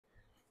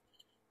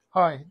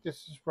Hi,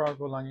 this is Rod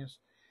Bolaños.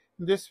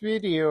 In this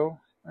video,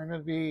 I'm going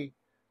to be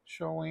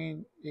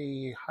showing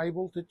a high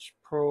voltage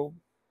probe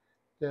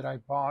that I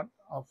bought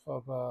off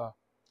of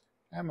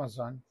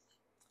Amazon.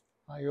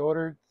 I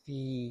ordered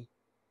the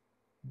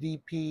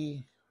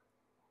DP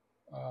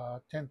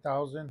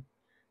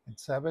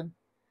 10,007.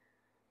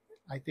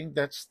 I think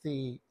that's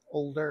the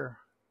older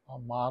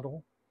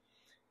model,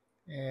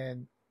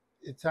 and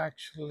it's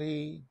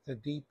actually the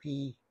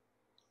DP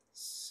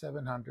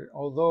 700,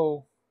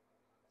 although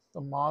the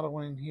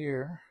model in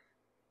here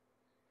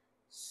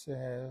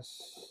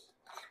says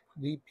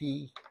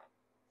DP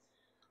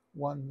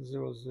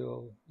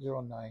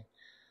 10009.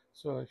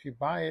 So if you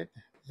buy it,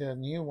 the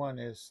new one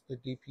is the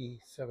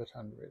DP700,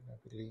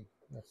 I believe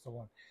that's the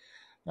one.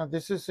 Now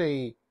this is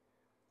a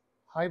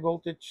high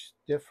voltage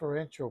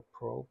differential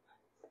probe,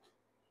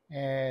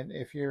 and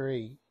if you're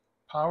a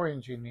power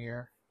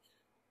engineer,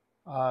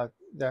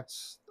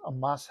 that's a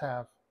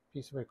must-have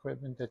piece of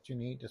equipment that you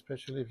need,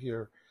 especially if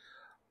you're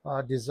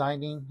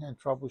designing and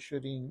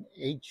troubleshooting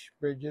H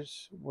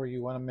bridges where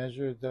you want to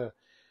measure the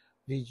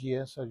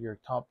VGS of your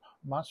top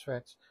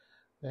MOSFETs.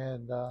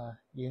 Then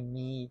you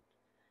need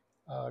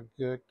a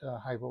good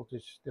high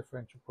voltage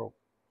differential probe.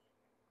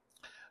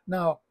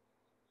 Now,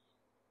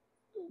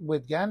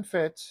 with GaN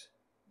FETs,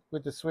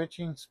 with the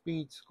switching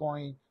speeds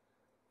going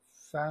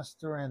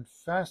faster and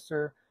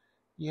faster,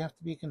 you have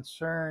to be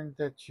concerned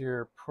that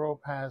your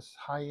probe has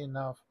high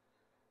enough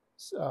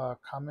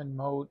common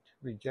mode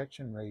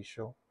rejection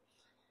ratio,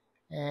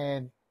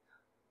 and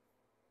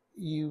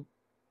you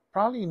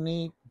probably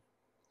need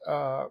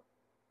uh,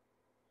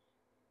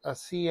 a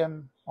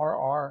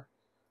CMRR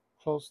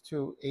close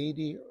to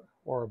 80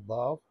 or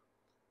above.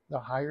 The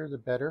higher the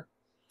better.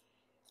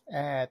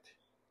 At,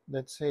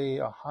 let's say,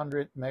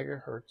 100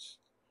 megahertz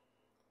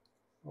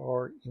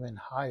or even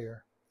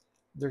higher.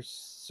 There's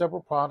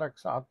several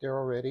products out there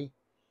already.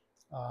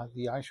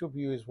 The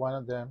iShowView is one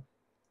of them.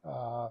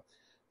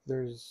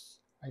 There's,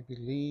 I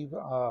believe,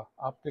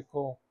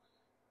 optical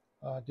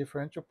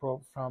differential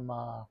probe from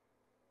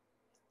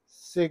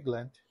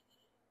Siglent,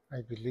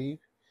 I believe,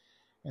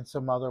 and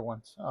some other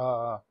ones.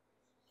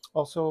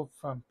 Also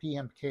from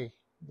PMK.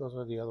 Those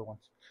are the other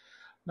ones.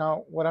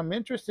 Now, what I'm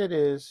interested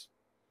is,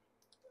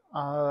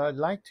 I'd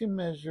like to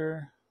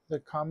measure the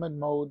common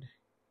mode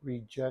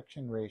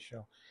rejection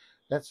ratio.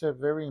 That's a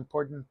very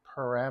important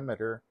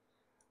parameter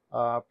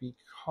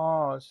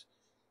because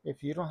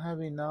if you don't have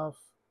enough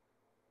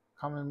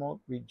common mode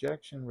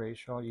rejection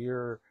ratio,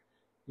 you're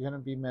going to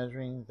be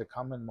measuring the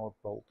common mode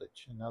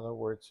voltage. In other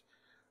words,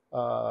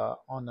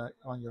 on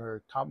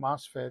your top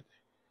MOSFET,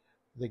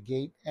 the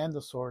gate and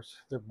the source,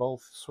 they're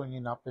both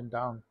swinging up and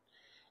down,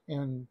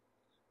 and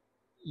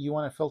you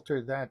want to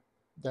filter that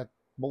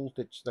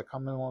voltage, the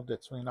common mode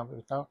that's swinging up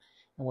and down.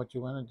 And what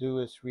you want to do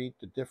is read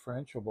the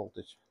differential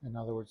voltage, in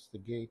other words, the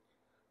gate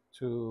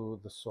to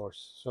the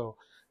source. So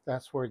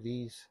that's where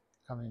these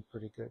come in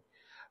pretty good.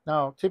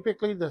 Now,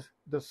 typically the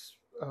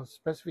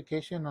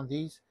specification on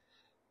these,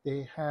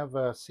 they have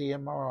a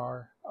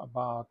CMRR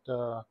about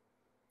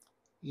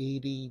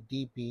 80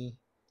 dB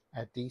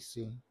at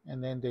DC,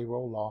 and then they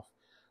roll off.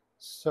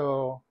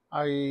 So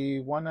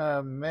I want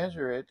to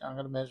measure it. I'm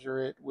going to measure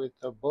it with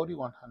the Bode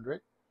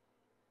 100,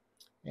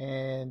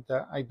 and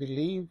I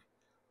believe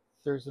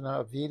there's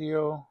a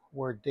video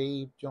where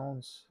Dave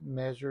Jones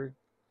measured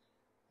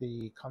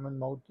the common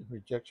mode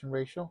rejection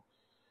ratio.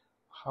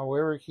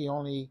 However, he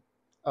only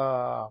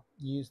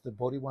used the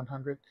Bode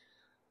 100.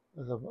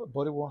 The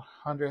Bode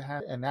 100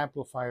 has an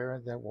amplifier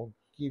that will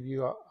give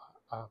you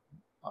a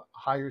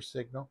higher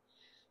signal.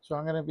 So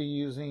I'm going to be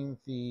using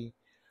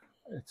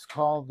it's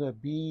called the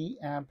B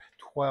amp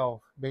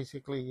 12.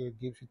 Basically, it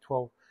gives you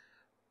 12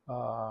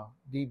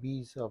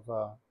 dBs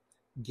of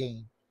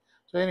gain.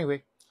 So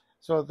anyway,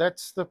 so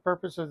that's the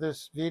purpose of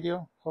this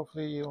video.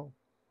 Hopefully you'll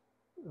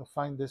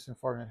find this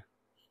informative.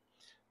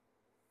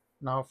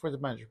 Now for the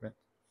measurement.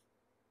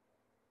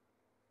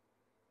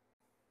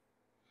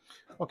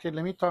 Okay,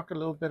 let me talk a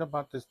little bit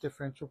about this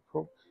differential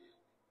probe.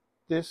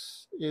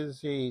 This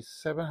is a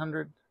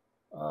 700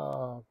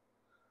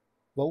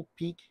 volt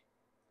peak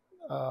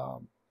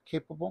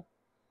capable,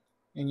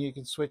 and you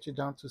can switch it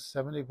down to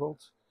 70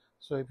 volts.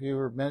 So if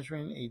you're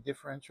measuring a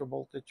differential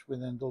voltage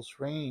within those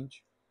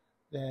range,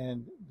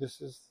 then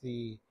this is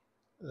the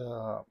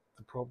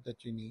probe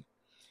that you need.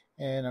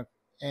 And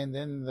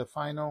then the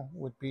final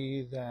would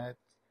be that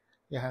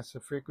it has a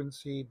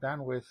frequency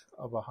bandwidth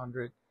of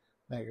 100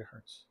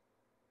 megahertz.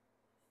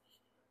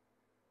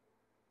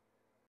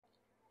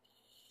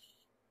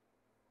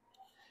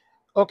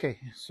 Okay,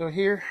 so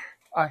here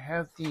I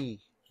have the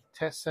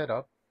test set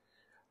up.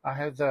 I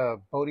have the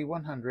Bode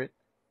 100,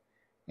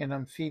 and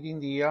I'm feeding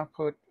the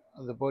output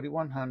of the Bode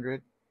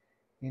 100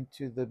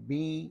 into the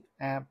B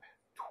amp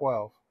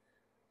 12.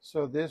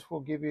 So this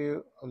will give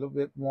you a little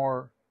bit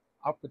more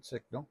output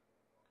signal.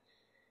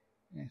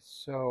 And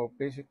so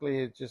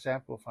basically it just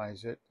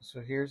amplifies it. So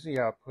here's the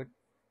output,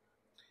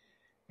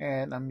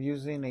 and I'm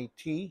using a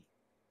T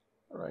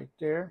right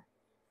there.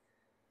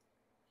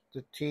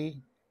 The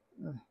T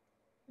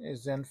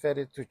is then fed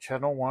it to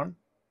channel 1,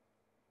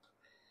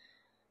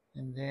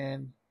 And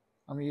then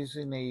I'm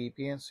using a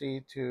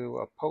BNC to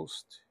a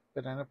post,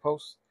 banana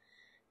post,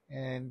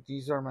 and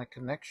these are my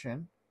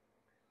connection.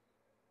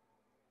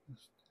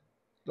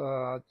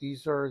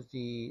 These are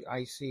the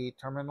IC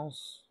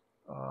terminals.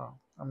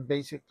 I'm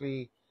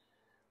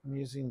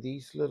using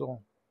these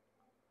little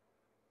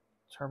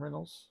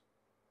terminals,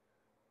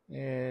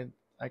 and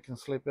I can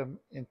slip them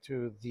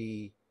into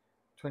the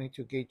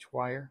 22 gauge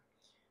wire.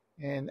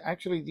 And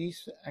actually,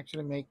 these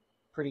actually make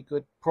pretty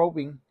good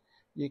probing.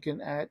 You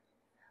can add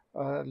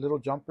little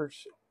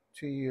jumpers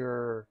to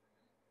your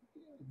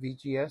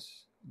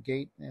VGS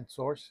gate and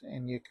source,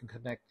 and you can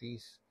connect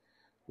these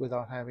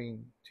without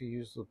having to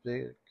use the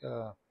big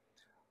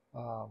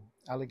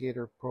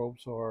alligator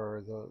probes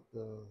or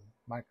the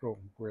micro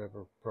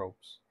grabber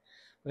probes.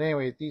 But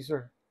anyway,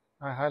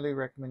 I highly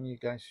recommend you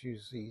guys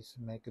use these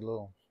and make a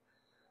little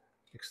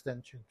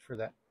extension for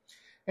that.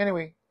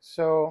 Anyway,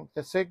 so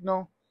the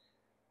signal,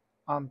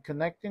 I'm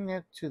connecting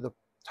it to the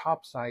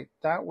top side.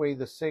 That way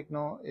the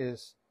signal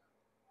is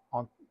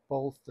on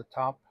both the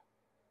top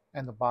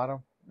and the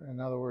bottom. In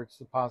other words,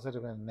 the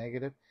positive and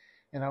negative.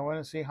 And I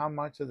want to see how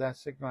much of that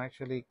signal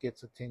actually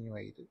gets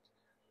attenuated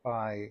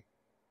by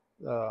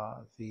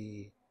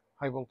the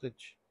high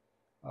voltage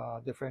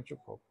differential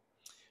probe.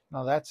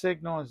 Now that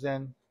signal is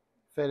then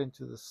fed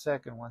into the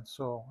second one.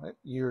 So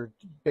you're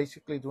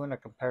basically doing a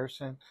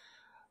comparison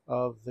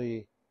of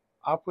the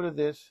output of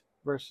this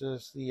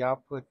versus the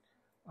output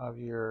of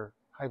your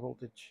high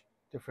voltage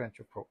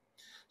differential probe.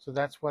 So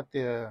that's what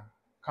the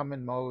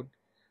common mode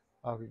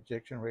of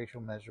rejection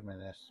ratio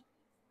measurement is.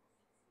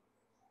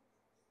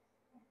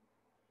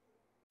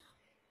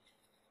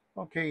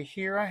 Okay,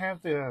 here I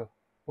have the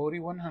Bode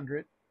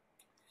 100,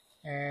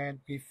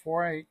 and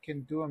before I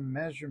can do a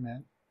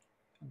measurement,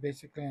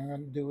 basically I'm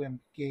going to do a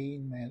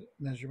gain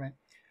measurement.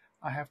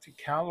 I have to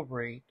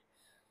calibrate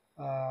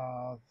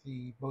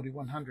the Bode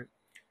 100.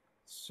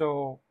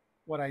 So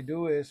what I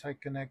do is I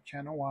connect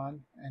channel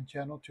 1 and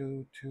channel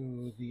 2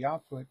 to the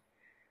output,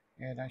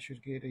 and I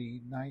should get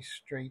a nice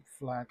straight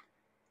flat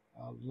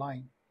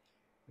line.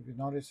 If you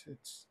notice,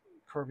 it's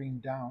curving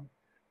down,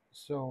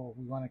 so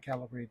we want to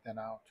calibrate that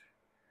out.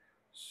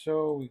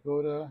 So we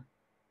go to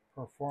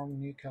perform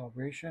new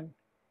calibration.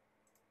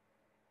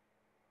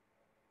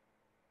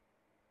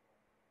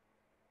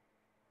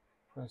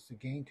 Press the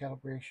gain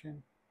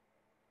calibration.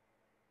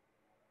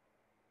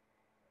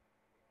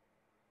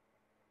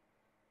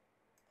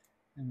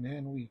 And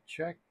then we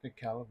check the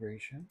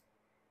calibration.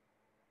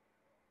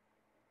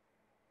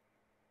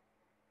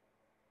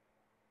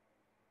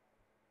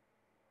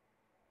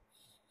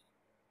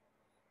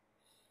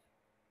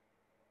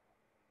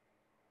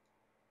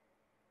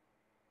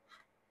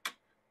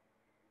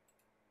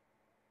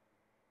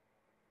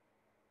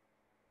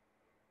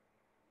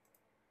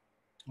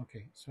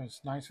 Okay, so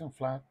it's nice and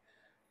flat.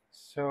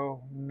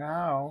 So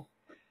now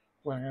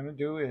what I'm going to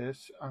do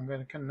is I'm going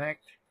to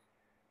connect,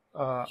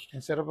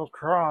 instead of a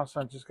cross,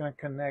 I'm just going to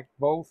connect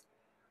both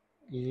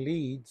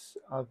leads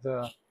of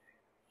the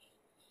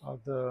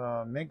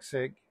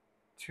Micsig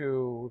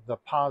to the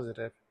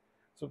positive.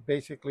 So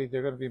basically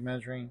they're going to be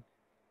measuring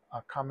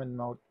a common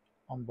mode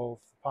on both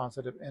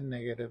positive and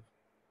negative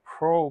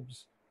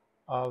probes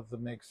of the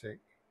Micsig.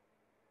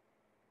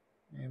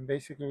 And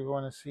basically we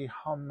want to see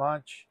how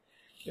much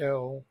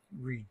it'll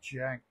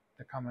reject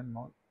the common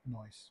mode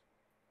noise.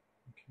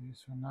 Okay,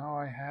 so now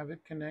I have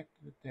it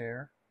connected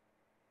there,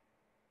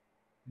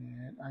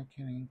 and I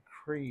can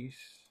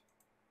increase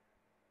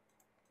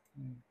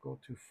and go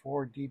to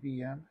 4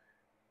 dBm.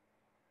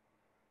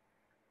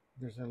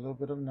 There's a little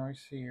bit of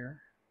noise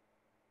here.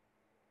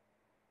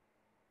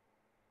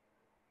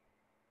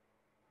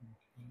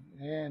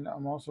 Okay. And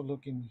I'm also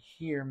looking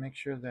here, make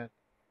sure that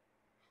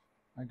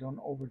I don't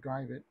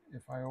overdrive it.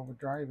 If I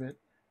overdrive it,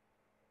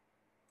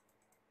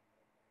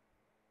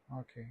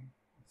 okay,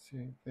 let's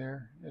see,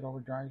 there it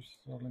overdrives.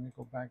 So let me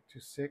go back to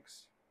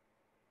 6.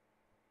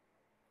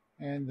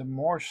 And the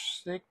more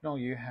signal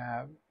you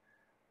have,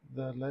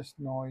 the less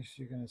noise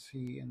you're going to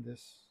see in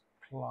this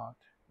plot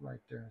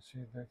right there.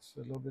 See, that's a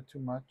little bit too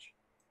much.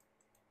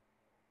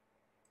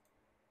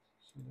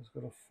 So let's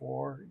go to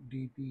 4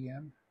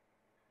 dBm.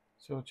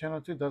 So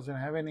channel 2 doesn't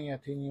have any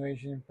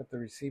attenuation, but the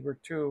receiver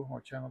 2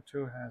 or channel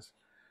 2 has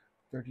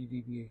 30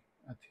 dB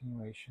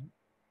attenuation.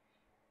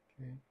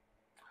 Okay.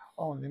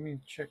 Oh, let me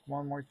check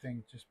one more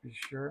thing, just be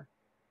sure.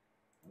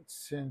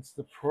 Since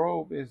the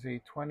probe is a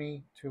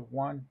 20 to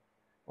 1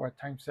 or a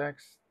times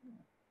X,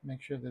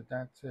 make sure that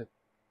that's at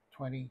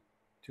 20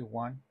 to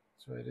 1,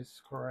 so it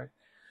is correct.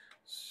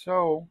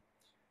 So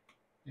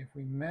if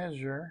we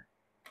measure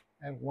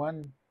at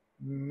 1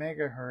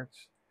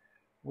 megahertz,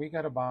 we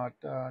got about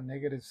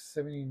negative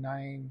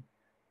 79.5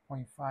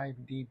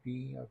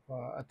 dB of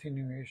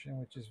attenuation,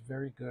 which is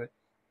very good.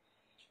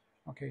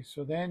 Okay,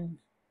 so then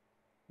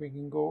we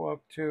can go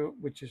up to,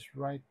 which is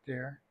right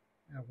there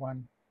at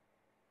 1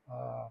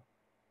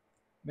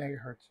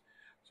 megahertz.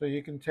 So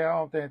you can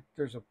tell that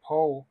there's a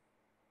pole,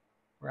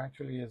 or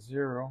actually a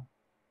 0.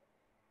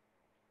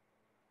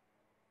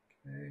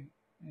 Okay,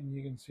 and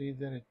you can see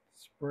that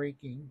it's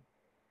breaking,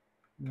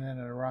 and then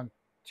at around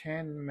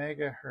 10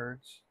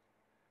 megahertz,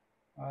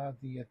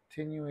 the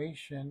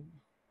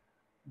attenuation,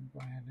 go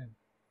ahead and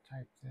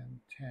type in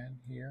 10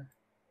 here.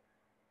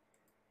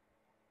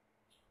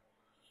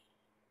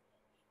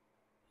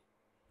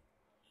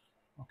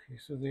 Okay,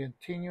 so the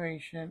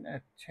attenuation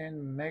at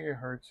 10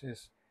 megahertz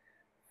is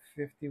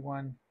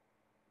 51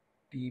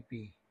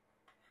 dB.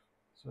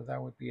 So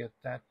that would be at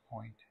that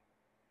point.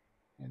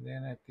 And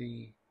then at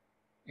the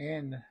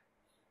end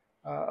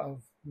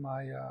of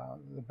my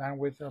the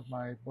bandwidth of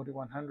my Bode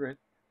 100,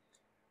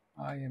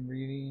 I am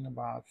reading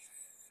about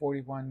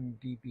 41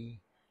 dB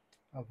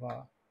of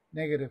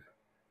negative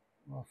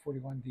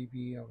 41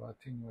 dB of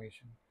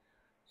attenuation.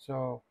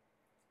 So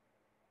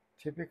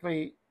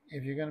typically,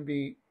 if you're going to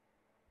be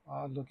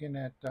looking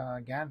at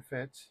GaN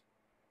FETs,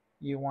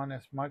 you want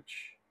as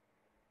much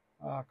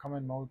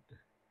common mode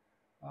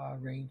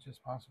range as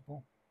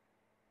possible,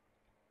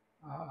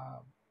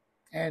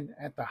 and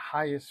at the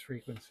highest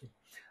frequency.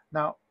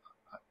 Now,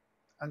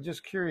 I'm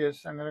just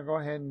curious. I'm going to go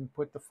ahead and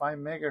put the 5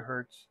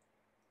 megahertz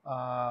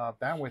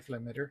bandwidth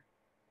limiter.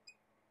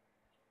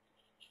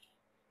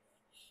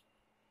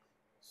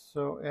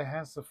 So it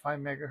has the 5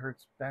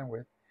 megahertz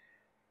bandwidth.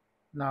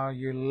 Now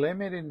you're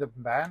limiting the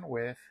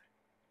bandwidth,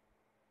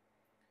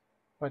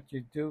 but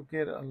you do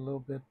get a little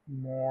bit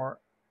more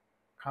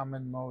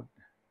common mode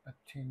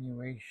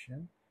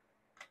attenuation.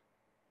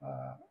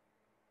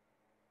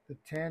 The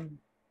 10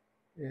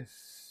 is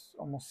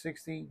almost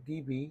 60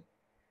 dB,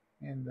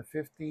 and the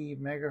 50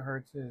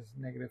 megahertz is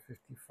negative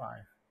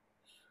 55.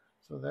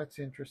 So that's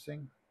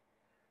interesting.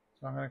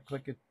 So I'm going to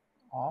click it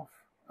off.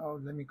 Oh,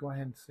 let me go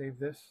ahead and save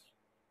this.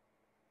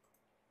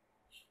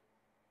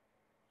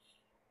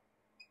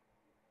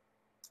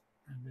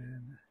 And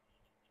then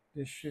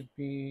this should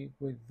be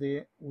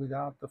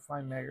without the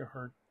 5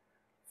 megahertz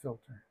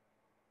filter.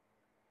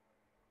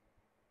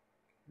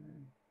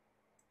 Okay.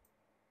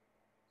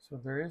 So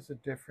there is a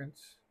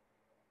difference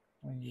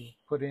when you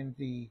put in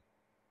the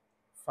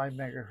 5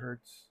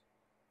 megahertz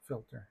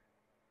filter.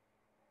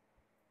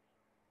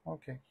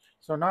 Okay,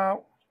 so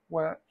now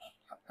what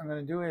I'm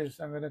going to do is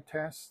I'm going to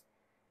test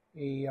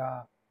a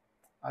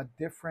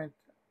different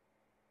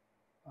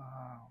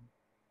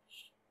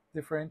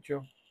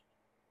differential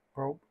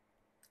probe,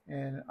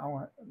 and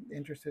I'm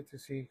interested to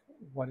see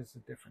what is the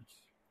difference.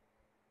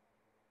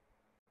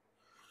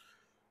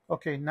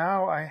 Okay,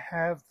 now I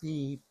have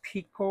the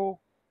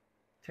Pico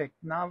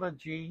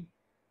Technology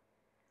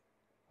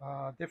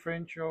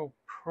differential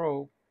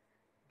probe.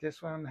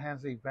 This one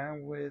has a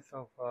bandwidth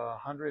of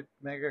 100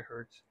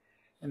 megahertz,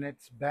 and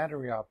it's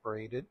battery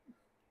operated.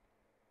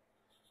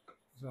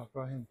 So I'll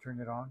go ahead and turn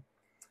it on.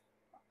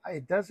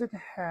 It doesn't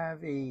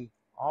have a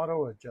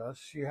auto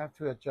adjust. You have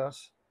to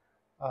adjust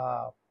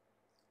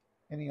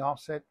any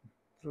offset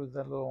through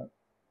the little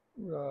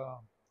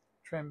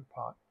trim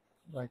pot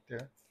right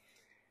there.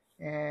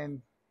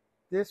 And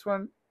this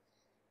one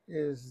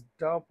is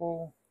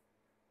double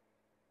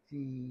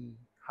the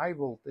high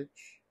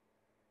voltage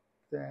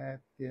that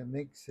the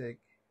Micsig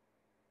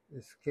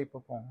is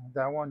capable.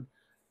 That one,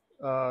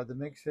 the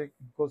Micsig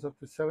goes up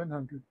to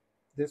 700.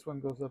 This one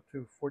goes up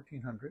to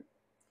 1400.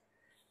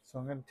 So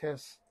I'm going to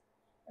test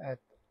at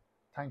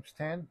times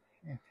 10,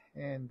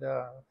 and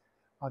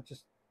I'll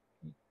just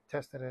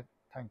test it at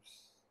times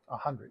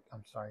 100.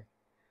 I'm sorry.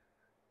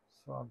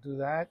 So I'll do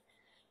that,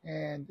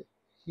 and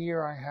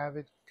here I have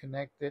it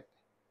connected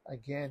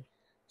again,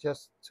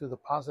 just to the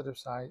positive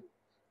side.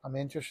 I'm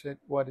interested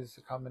what is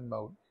the common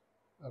mode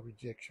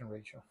rejection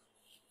ratio.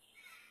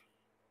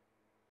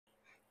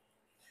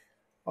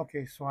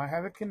 Okay, so I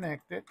have it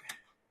connected.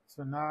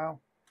 So now,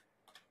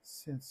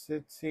 since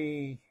it's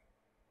a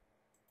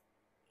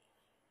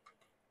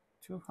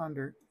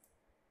 200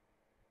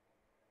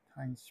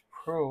 times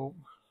probe,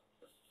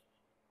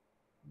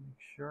 make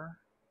sure.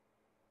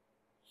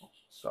 Oh,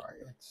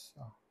 sorry, it's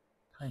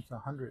times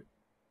 100.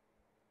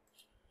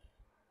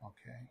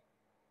 Okay.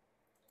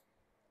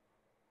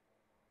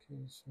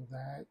 Okay, so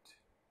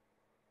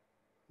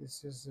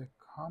this is a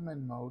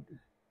common mode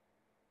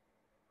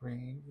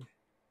range,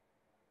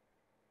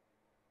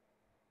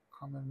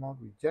 common mode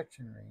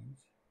rejection range.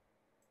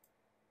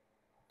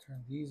 I'll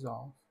turn these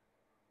off.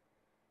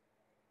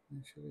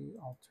 Actually,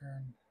 I'll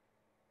turn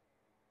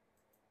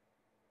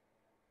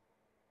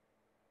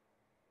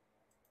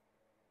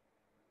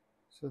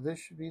so this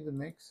should be the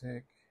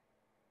Micsig.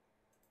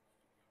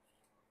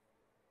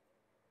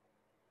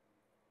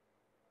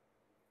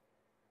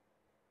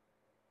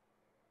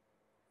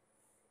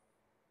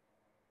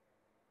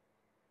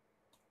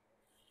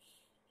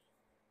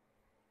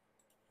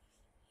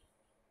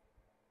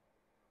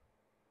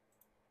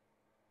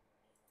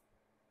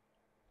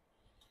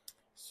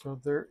 So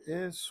there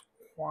is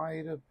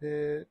quite a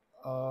bit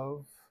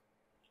of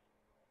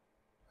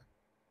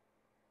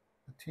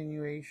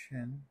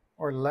attenuation,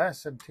 or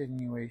less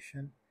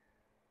attenuation,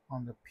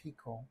 on the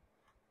Pico.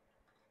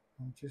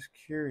 I'm just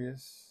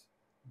curious,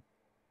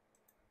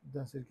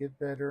 does it get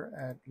better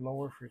at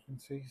lower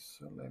frequencies?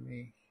 So let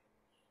me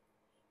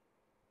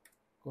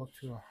go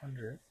to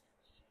 100.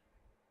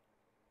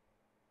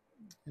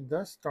 It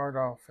does start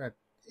off at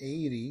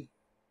 80,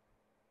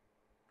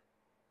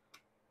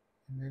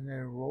 and then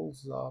it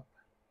rolls up.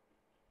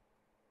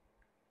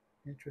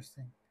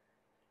 Interesting.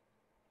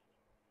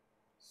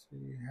 So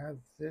you have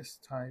this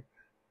type.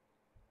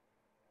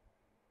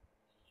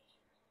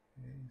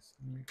 Okay, so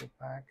let me go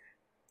back.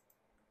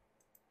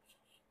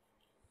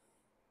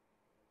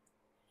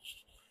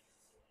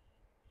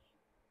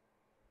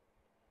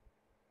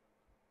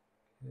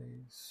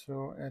 Okay,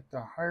 so at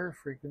the higher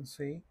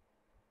frequency,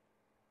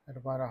 at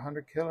about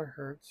 100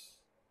 kilohertz,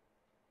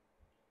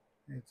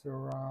 it's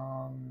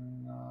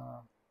around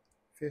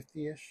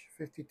 50-ish,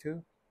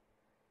 52.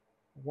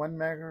 1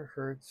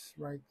 megahertz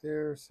right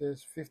there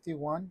says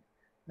 51,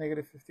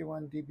 negative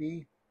 51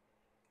 dB.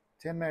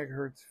 10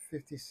 megahertz,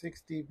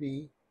 56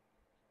 dB,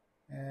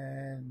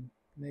 and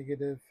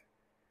negative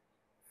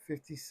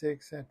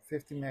 56 at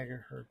 50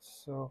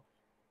 megahertz. So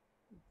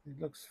it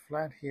looks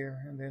flat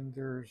here, and then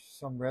there's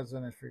some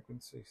resonant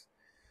frequencies.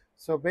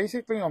 So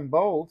basically on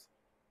both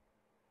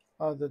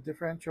the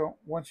differential,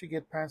 once you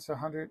get past 10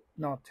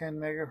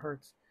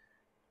 megahertz,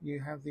 you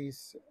have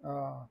these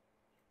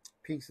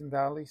peaks and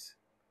valleys,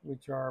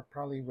 which are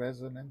probably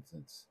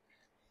resonances.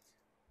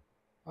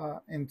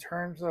 In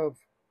terms of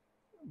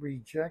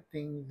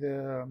rejecting,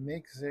 the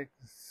Micsig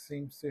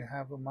seems to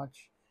have a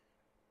much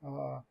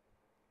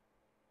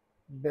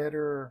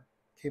better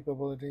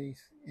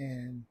capabilities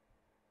in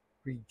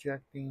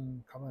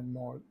rejecting common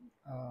mode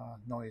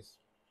noise.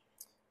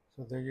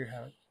 So there you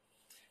have it.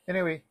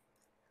 Anyway,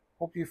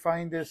 hope you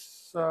find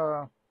this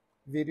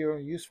video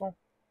useful.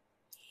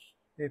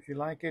 If you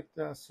like it,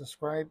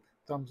 subscribe,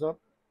 thumbs up.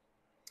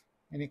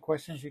 Any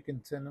questions, you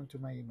can send them to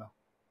my email.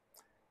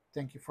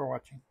 Thank you for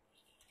watching.